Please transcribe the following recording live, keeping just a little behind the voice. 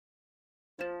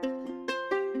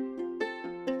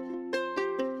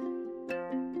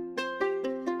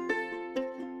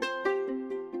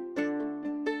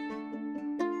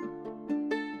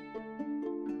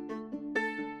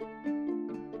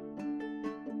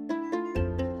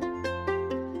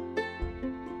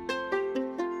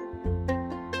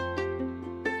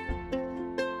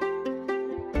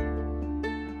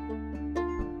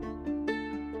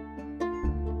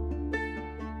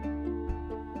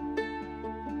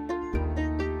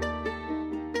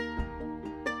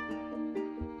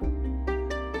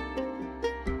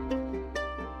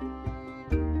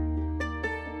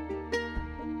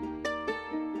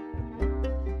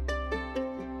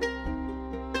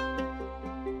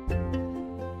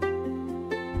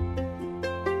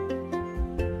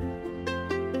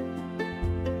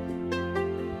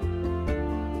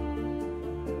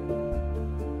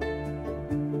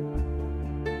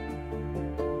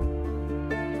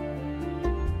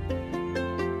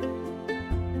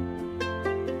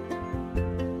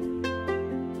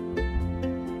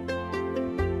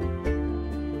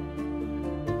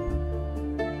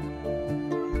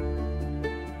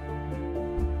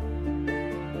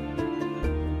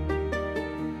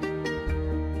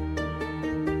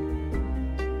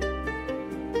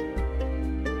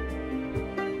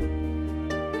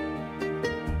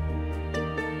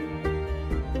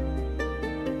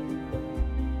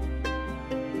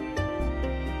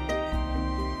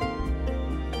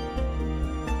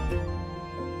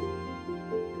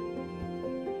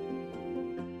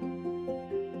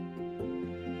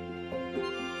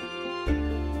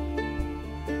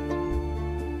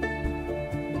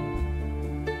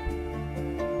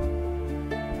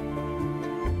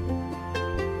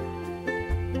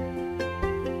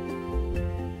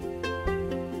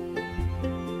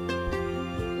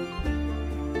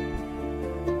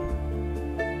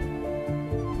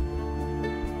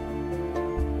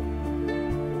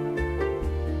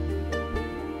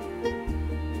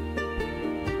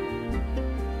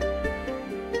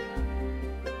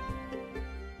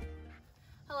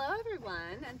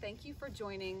Thank you for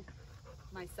joining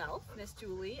myself, Miss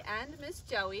Julie, and Miss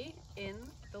Joie in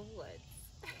the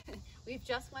woods. We've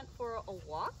just went for a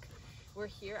walk. We're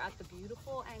here at the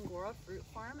beautiful Angora Fruit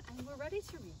Farm and we're ready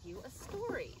to read you a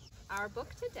story. Our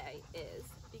book today is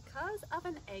Because of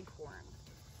an Acorn,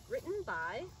 written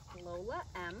by Lola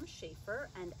M. Schaefer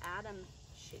and Adam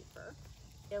Schaefer,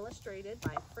 illustrated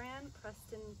by Fran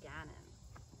Preston Gannon.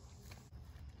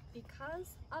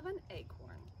 Because of an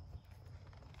Acorn.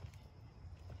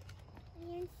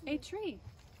 A tree.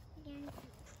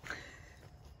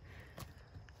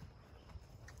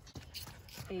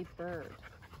 A bird.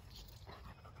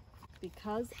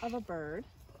 Because of a bird.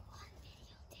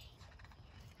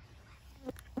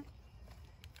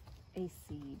 A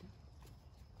seed.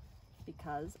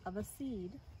 Because of a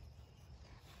seed.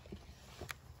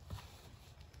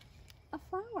 A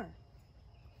flower.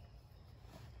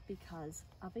 Because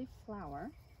of a flower.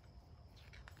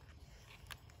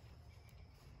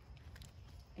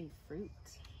 A fruit.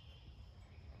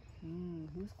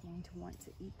 Who's going to want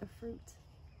to eat the fruit?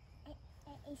 A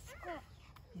squirrel.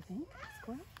 You think? A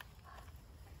squirrel?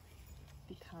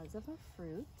 Because of a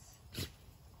fruit.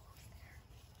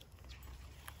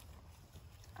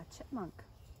 A chipmunk.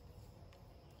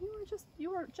 You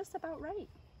were just about right.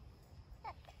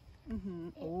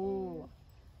 Oh,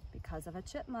 because of a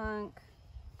chipmunk.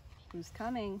 Who's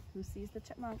coming? Who sees the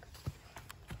chipmunk?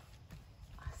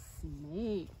 A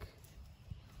snake.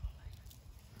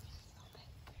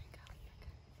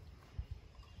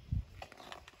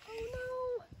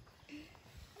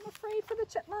 Afraid for the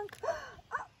chipmunk.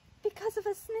 Oh, because of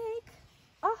a snake.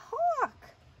 A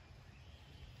hawk.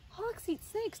 Hawks eat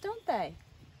snakes, don't they?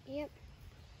 Yep.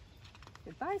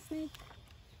 Goodbye, snake.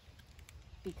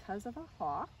 Because of a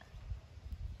hawk.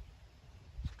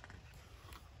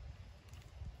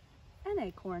 An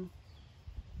acorn.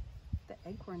 The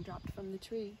acorn dropped from the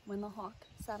tree when the hawk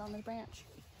sat on the branch.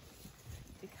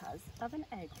 Because of an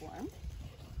acorn.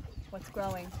 What's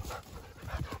growing?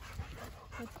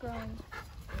 What's growing?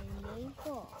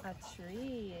 A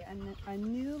tree, a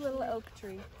new little oak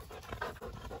tree.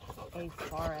 A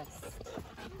forest.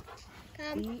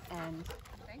 The end.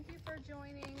 Thank you for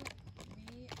joining